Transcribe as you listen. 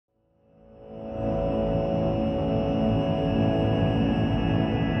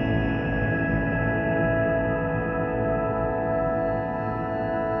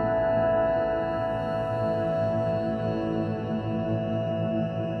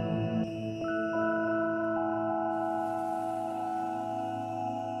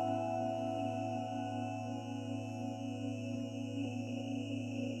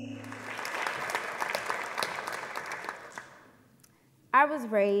I was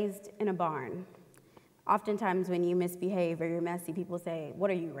raised in a barn. Oftentimes when you misbehave or you're messy, people say, "What,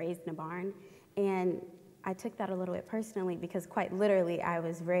 are you raised in a barn?" And I took that a little bit personally because quite literally I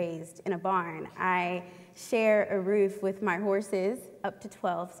was raised in a barn. I share a roof with my horses, up to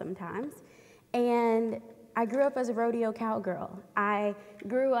 12 sometimes, and I grew up as a rodeo cowgirl. I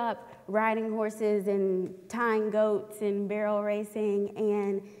grew up riding horses and tying goats and barrel racing,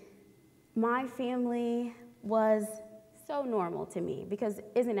 and my family was so normal to me because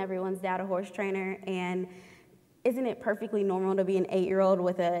isn't everyone's dad a horse trainer, and isn't it perfectly normal to be an 8-year-old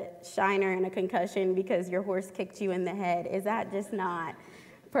with a shiner and a concussion because your horse kicked you in the head? Is that just not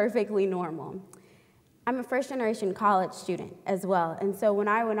perfectly normal? I'm a first-generation college student as well, and so when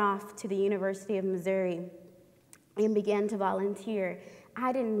I went off to the University of Missouri and began to volunteer,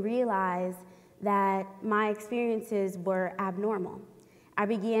 I didn't realize that my experiences were abnormal. I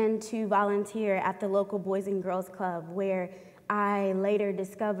began to volunteer at the local Boys and Girls Club, where I later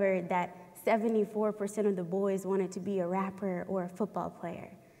discovered that 74% of the boys wanted to be a rapper or a football player.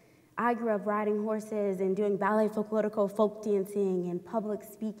 I grew up riding horses and doing ballet, folklorico, folk dancing, and public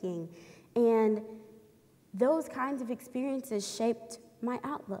speaking, and those kinds of experiences shaped my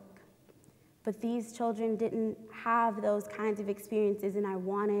outlook. But these children didn't have those kinds of experiences, and I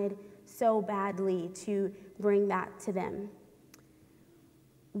wanted so badly to bring that to them.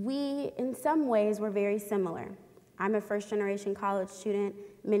 We, in some ways, were very similar. I'm a first-generation college student.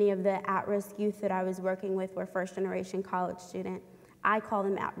 Many of the at-risk youth that I was working with were first-generation college students. I call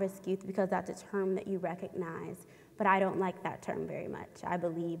them at-risk youth because that's a term that you recognize, but I don't like that term very much. I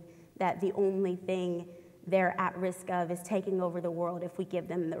believe that the only thing they're at risk of is taking over the world if we give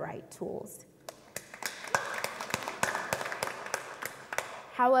them the right tools.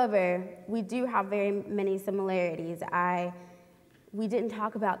 However, we do have very many similarities. We didn't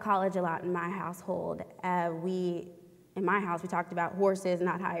talk about college a lot in my household. In my house, we talked about horses,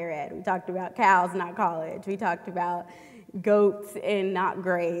 not higher ed. We talked about cows, not college. We talked about goats and not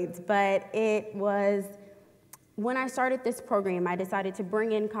grades. But it was, when I started this program, I decided to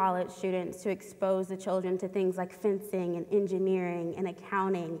bring in college students to expose the children to things like fencing and engineering and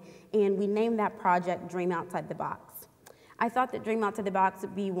accounting. And we named that project Dream Outside the Box. I thought that Dream Outside the Box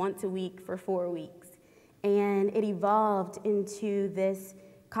would be once a week for 4 weeks. And it evolved into this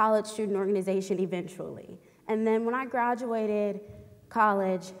college student organization eventually. And then when I graduated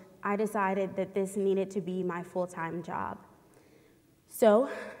college, I decided that this needed to be my full-time job. So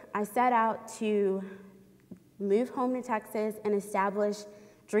I set out to move home to Texas and establish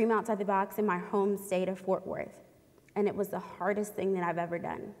Dream Outside the Box in my home state of Fort Worth. And it was the hardest thing that I've ever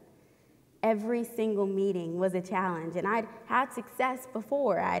done. Every single meeting was a challenge, and I'd had success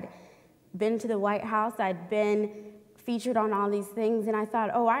before. I'd been to the White House, I'd been featured on all these things, and I thought,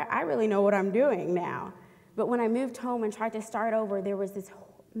 oh, I really know what I'm doing now. But when I moved home and tried to start over, there was this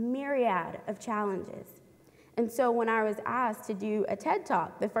myriad of challenges. And so when I was asked to do a TED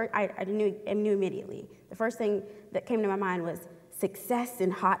Talk, I knew immediately. The first thing that came to my mind was success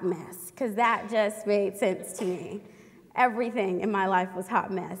and hot mess, because that just made sense to me. Everything in my life was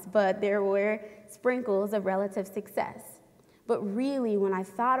hot mess, but there were sprinkles of relative success. But really, when I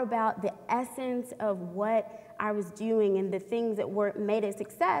thought about the essence of what I was doing and the things that made it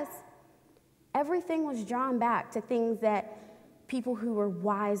success, everything was drawn back to things that people who were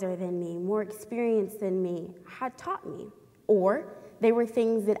wiser than me, more experienced than me, had taught me. Or they were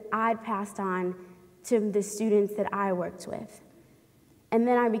things that I'd passed on to the students that I worked with. And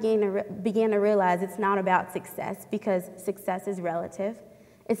then I began to realize it's not about success, because success is relative.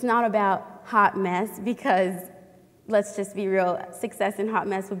 It's not about hot mess, because let's just be real, success and hot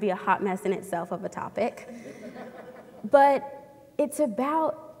mess would be a hot mess in itself of a topic. But it's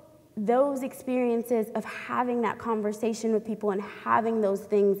about those experiences of having that conversation with people and having those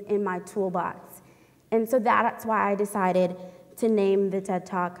things in my toolbox. And so that's why I decided to name the TED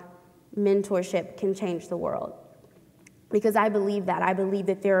Talk Mentorship Can Change the World. Because I believe that. I believe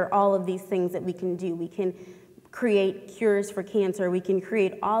that there are all of these things that we can do. We can create cures for cancer. We can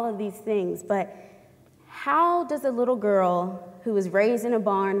create all of these things. But how does a little girl who was raised in a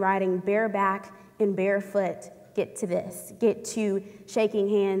barn riding bareback and barefoot get to this? Get to shaking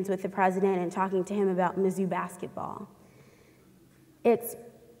hands with the president and talking to him about Mizzou basketball? It's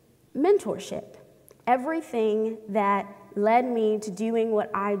mentorship. Everything that led me to doing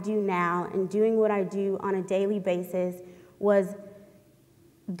what I do now and doing what I do on a daily basis was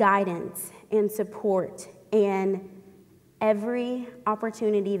guidance and support, and every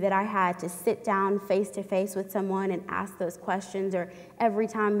opportunity that I had to sit down face to face with someone and ask those questions, or every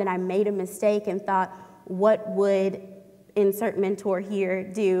time that I made a mistake and thought, what would insert mentor here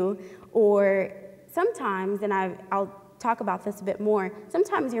do? Or sometimes, and I'll talk about this a bit more.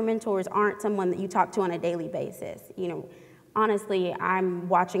 Sometimes your mentors aren't someone that you talk to on a daily basis. You know, honestly, I'm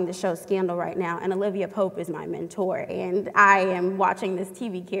watching the show Scandal right now, and Olivia Pope is my mentor, and I am watching this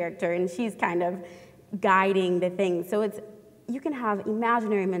TV character, and she's kind of guiding the things. So you can have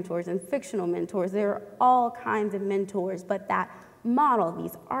imaginary mentors and fictional mentors. There are all kinds of mentors, but that model,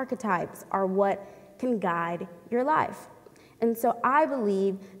 these archetypes, are what can guide your life. And so I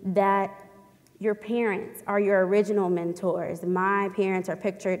believe that your parents are your original mentors. My parents are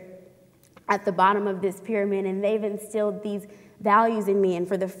pictured at the bottom of this pyramid, and they've instilled these values in me. And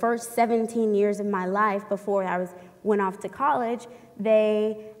for the first 17 years of my life, before I went off to college,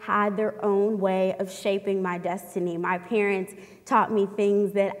 they had their own way of shaping my destiny. My parents taught me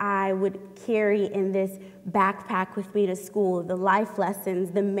things that I would carry in this backpack with me to school, the life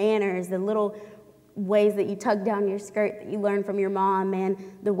lessons, the manners, the little ways that you tug down your skirt that you learn from your mom, and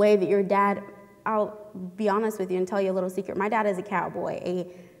the way that your dad, I'll be honest with you and tell you a little secret. My dad is a cowboy, a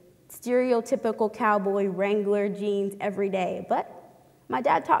stereotypical cowboy, Wrangler jeans every day. But my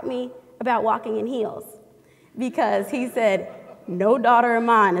dad taught me about walking in heels because he said, no daughter of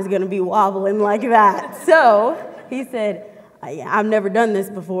mine is going to be wobbling like that. So he said, I've never done this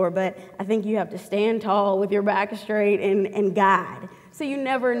before, but I think you have to stand tall with your back straight and guide. So you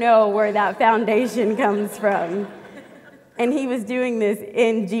never know where that foundation comes from. And he was doing this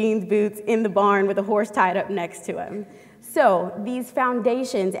in jeans boots in the barn with a horse tied up next to him. So these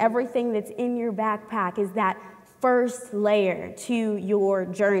foundations, everything that's in your backpack is that first layer to your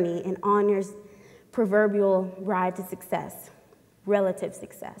journey and on your proverbial ride to success, relative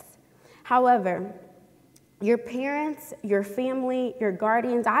success. However, your parents, your family, your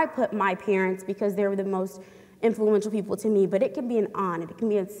guardians, I put my parents because they were the most influential people to me, but it can be an aunt, it can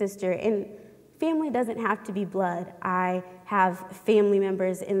be a sister, and family doesn't have to be blood. I have family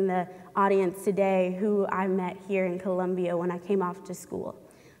members in the audience today who I met here in Columbia when I came off to school.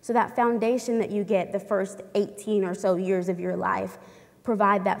 So that foundation that you get the first 18 or so years of your life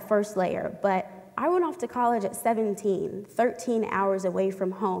provide that first layer. But I went off to college at 17, 13 hours away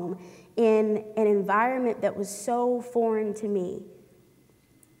from home in an environment that was so foreign to me.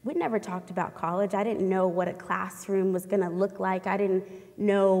 We never talked about college. I didn't know what a classroom was going to look like. I didn't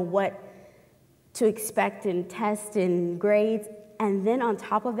know what to expect in tests and grades. And then on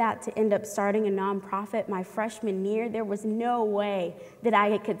top of that, to end up starting a nonprofit my freshman year, there was no way that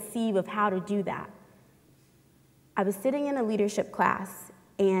I could conceive of how to do that. I was sitting in a leadership class,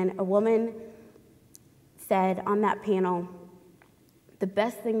 and a woman said on that panel, the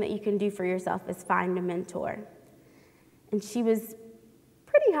best thing that you can do for yourself is find a mentor. And she was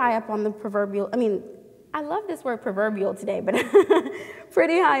pretty high up on the proverbial, I love this word proverbial today, but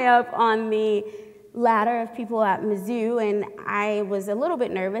pretty high up on the ladder of people at Mizzou, and I was a little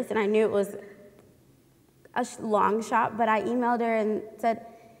bit nervous, and I knew it was a long shot, but I emailed her and said,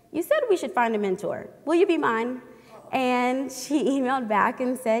 you said we should find a mentor. Will you be mine? And she emailed back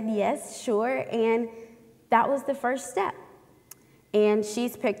and said, yes, sure, and that was the first step. And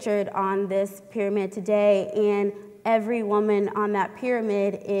she's pictured on this pyramid today, and every woman on that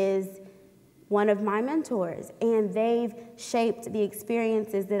pyramid is one of my mentors, and they've shaped the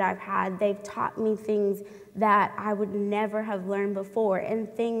experiences that I've had. They've taught me things that I would never have learned before, and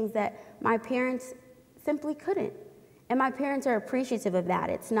things that my parents simply couldn't. And my parents are appreciative of that.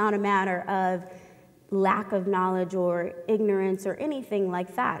 It's not a matter of lack of knowledge or ignorance or anything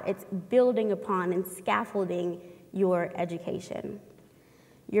like that. It's building upon and scaffolding your education.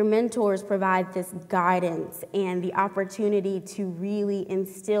 Your mentors provide this guidance and the opportunity to really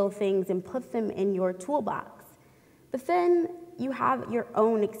instill things and put them in your toolbox. But then you have your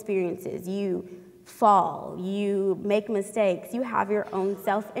own experiences. You fall, you make mistakes, you have your own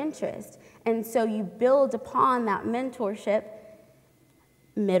self-interest. And so you build upon that mentorship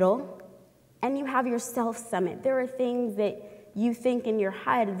middle, and you have your self-summit. There are things that you think in your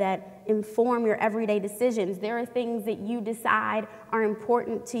head that inform your everyday decisions. There are things that you decide are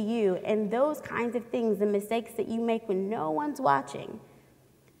important to you, and those kinds of things, the mistakes that you make when no one's watching,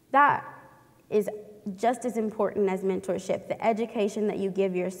 that is just as important as mentorship, the education that you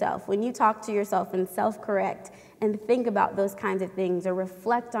give yourself. When you talk to yourself and self-correct and think about those kinds of things or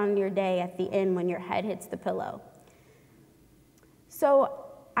reflect on your day at the end when your head hits the pillow. So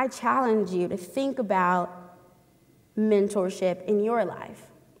I challenge you to think about mentorship in your life.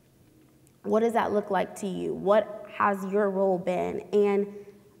 What does that look like to you? What has your role been? And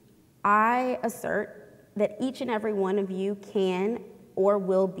I assert that each and every one of you can or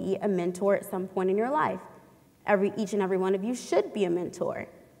will be a mentor at some point in your life. Each and every one of you should be a mentor.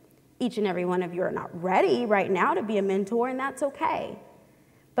 Each and every one of you are not ready right now to be a mentor, and that's okay.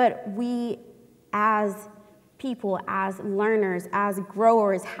 But we, as people, as learners, as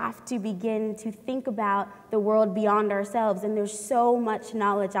growers, have to begin to think about the world beyond ourselves. And there's so much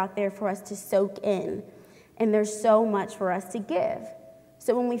knowledge out there for us to soak in. And there's so much for us to give.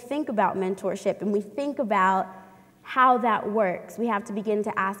 So when we think about mentorship and we think about how that works, we have to begin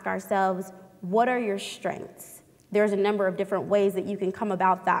to ask ourselves, what are your strengths? There's a number of different ways that you can come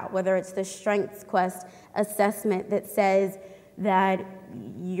about that, whether it's the Strengths Quest assessment that says that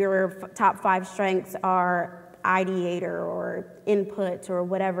your top 5 strengths are ideator or input or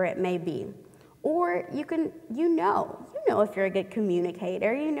whatever it may be. Or you know if you're a good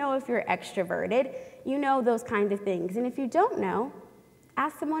communicator, you know if you're extroverted, you know those kinds of things. And if you don't know,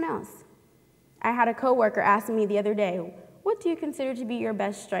 ask someone else. I had a coworker ask me the other day, what do you consider to be your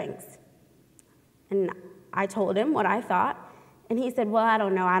best strengths? And I told him what I thought, and he said, well, I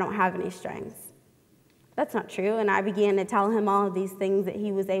don't know, I don't have any strengths. That's not true, and I began to tell him all of these things that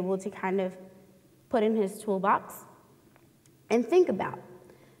he was able to kind of put in his toolbox and think about.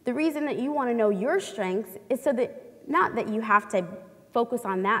 The reason that you want to know your strengths is so that, not that you have to focus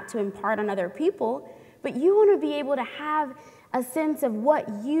on that to impart on other people, but you want to be able to have a sense of what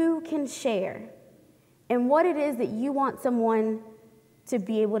you can share and what it is that you want someone to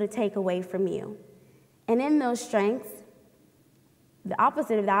be able to take away from you. And in those strengths, the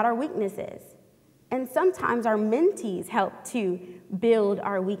opposite of that are weaknesses. And sometimes our mentees help to build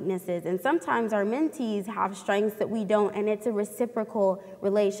our weaknesses. And sometimes our mentees have strengths that we don't, and it's a reciprocal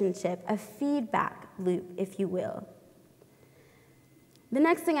relationship, a feedback loop, if you will. The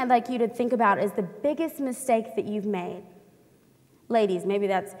next thing I'd like you to think about is the biggest mistake that you've made. Ladies, maybe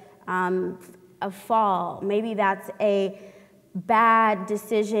that's a fall. Maybe that's a bad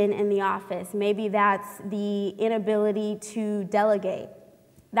decision in the office. Maybe that's the inability to delegate.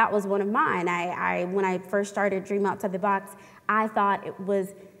 That was one of mine. When I first started Dream Outside the Box, I thought it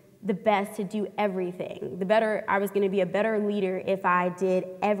was the best to do everything. I was going to be a better leader if I did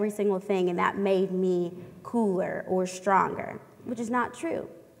every single thing, and that made me cooler or stronger, which is not true.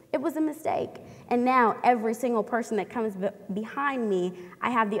 It was a mistake. And now every single person that comes behind me, I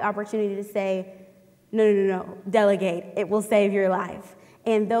have the opportunity to say, no, delegate. It will save your life.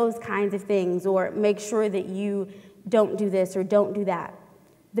 And those kinds of things, or make sure that you don't do this or don't do that.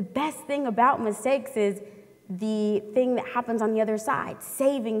 The best thing about mistakes is the thing that happens on the other side,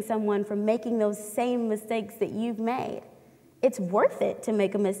 saving someone from making those same mistakes that you've made. It's worth it to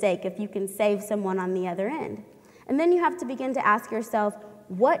make a mistake if you can save someone on the other end. And then you have to begin to ask yourself,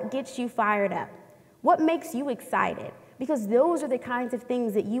 what gets you fired up? What makes you excited? Because those are the kinds of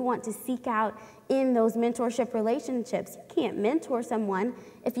things that you want to seek out in those mentorship relationships. You can't mentor someone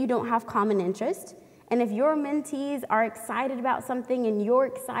if you don't have common interest. And if your mentees are excited about something and you're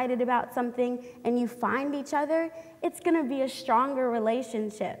excited about something and you find each other, it's going to be a stronger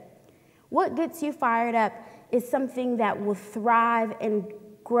relationship. What gets you fired up is something that will thrive and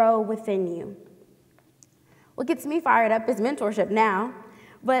grow within you. What gets me fired up is mentorship now,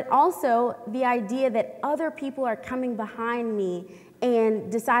 but also the idea that other people are coming behind me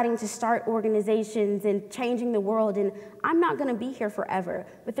and deciding to start organizations and changing the world. And I'm not going to be here forever,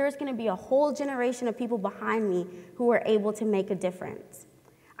 but there's going to be a whole generation of people behind me who are able to make a difference.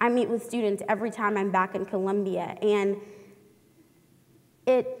 I meet with students every time I'm back in Columbia, and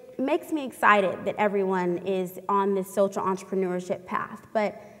it makes me excited that everyone is on this social entrepreneurship path.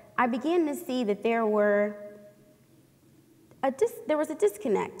 But I began to see that there was a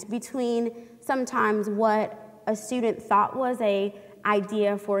disconnect between sometimes what a student thought was an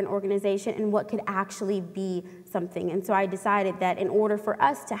idea for an organization and what could actually be something. And so I decided that in order for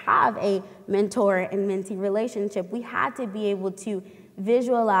us to have a mentor and mentee relationship, we had to be able to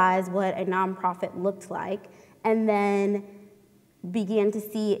visualize what a nonprofit looked like and then began to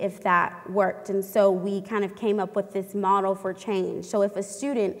see if that worked. And so we kind of came up with this model for change. So if a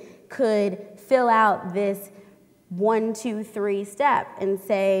student could fill out this 1, 2, 3 step and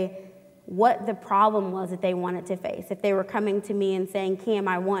say what the problem was that they wanted to face. If they were coming to me and saying, Cam,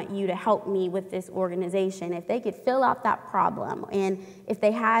 I want you to help me with this organization, if they could fill out that problem, and if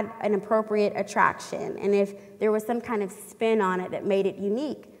they had an appropriate attraction, and if there was some kind of spin on it that made it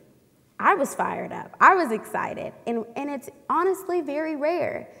unique, I was fired up. I was excited. And it's honestly very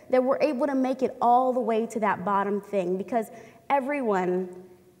rare that we're able to make it all the way to that bottom thing, because everyone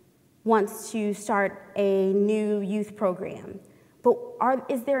wants to start a new youth program. But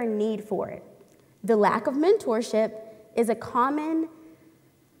is there a need for it? The lack of mentorship is a common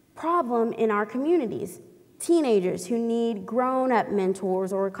problem in our communities. Teenagers who need grown-up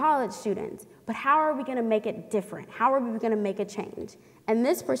mentors or college students. But how are we going to make it different? How are we going to make a change? And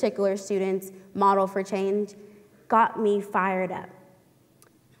this particular student's model for change got me fired up.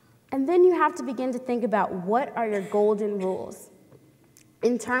 And then you have to begin to think about what are your golden rules.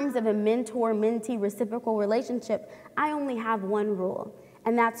 In terms of a mentor-mentee reciprocal relationship, I only have one rule,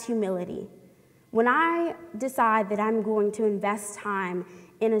 and that's humility. When I decide that I'm going to invest time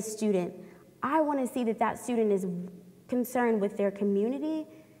in a student, I want to see that that student is concerned with their community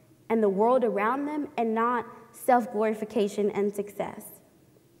and the world around them and not self-glorification and success.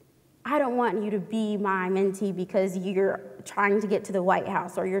 I don't want you to be my mentee because you're trying to get to the White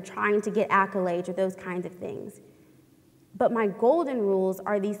House or you're trying to get accolades or those kinds of things. But my golden rules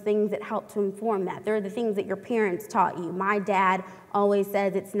are these things that help to inform that. They're the things that your parents taught you. My dad always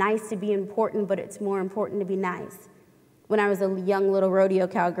says it's nice to be important, but it's more important to be nice. When I was a young little rodeo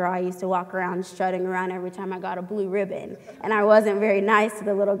cowgirl, I used to walk around strutting around every time I got a blue ribbon. And I wasn't very nice to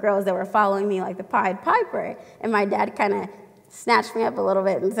the little girls that were following me like the Pied Piper. And my dad kind of snatched me up a little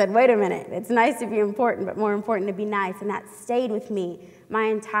bit and said, wait a minute, it's nice to be important, but more important to be nice. And that stayed with me my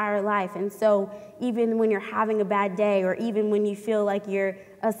entire life. And so even when you're having a bad day or even when you feel like you're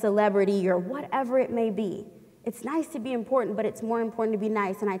a celebrity or whatever it may be, it's nice to be important, but it's more important to be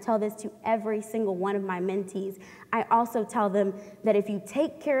nice. And I tell this to every single one of my mentees. I also tell them that if you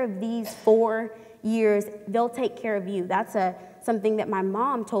take care of these 4 years, they'll take care of you. That's something that my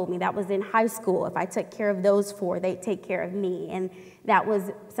mom told me. That was in high school. If I took care of those 4, they'd take care of me. And that was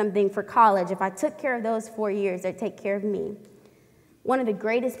something for college. If I took care of those 4 years, they'd take care of me. One of the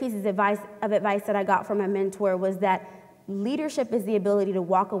greatest pieces of advice that I got from a mentor was that leadership is the ability to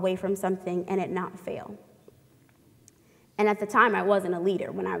walk away from something and it not fail. And at the time, I wasn't a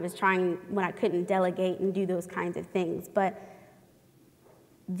leader when I couldn't delegate and do those kinds of things. But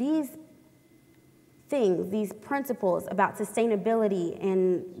these things, these principles about sustainability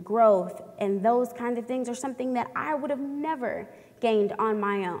and growth and those kinds of things are something that I would have never gained on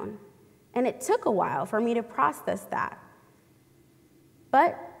my own. And it took a while for me to process that.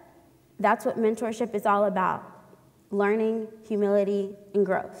 But that's what mentorship is all about: learning, humility, and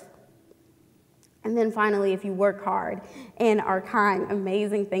growth. And then finally, if you work hard and are kind,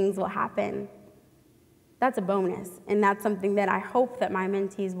 amazing things will happen. That's a bonus, and that's something that I hope that my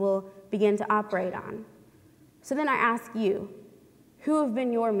mentees will begin to operate on. So then I ask you, who have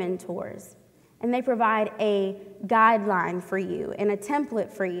been your mentors? And they provide a guideline for you and a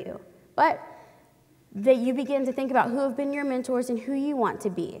template for you. But that you begin to think about who have been your mentors and who you want to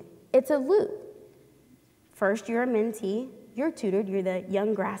be. It's a loop. First, you're a mentee, you're tutored, you're the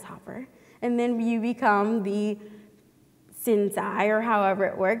young grasshopper. And then you become the sensei, or however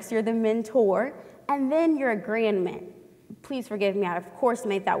it works. You're the mentor, and then you're a grandment. Please forgive me, I of course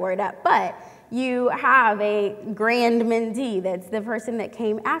made that word up, but you have a grand mentee. That's the person that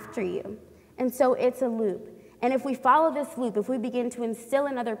came after you. And so it's a loop. And if we follow this loop, if we begin to instill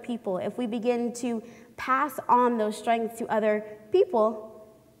in other people, if we begin to pass on those strengths to other people,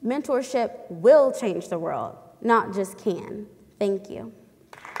 mentorship will change the world, not just can. Thank you.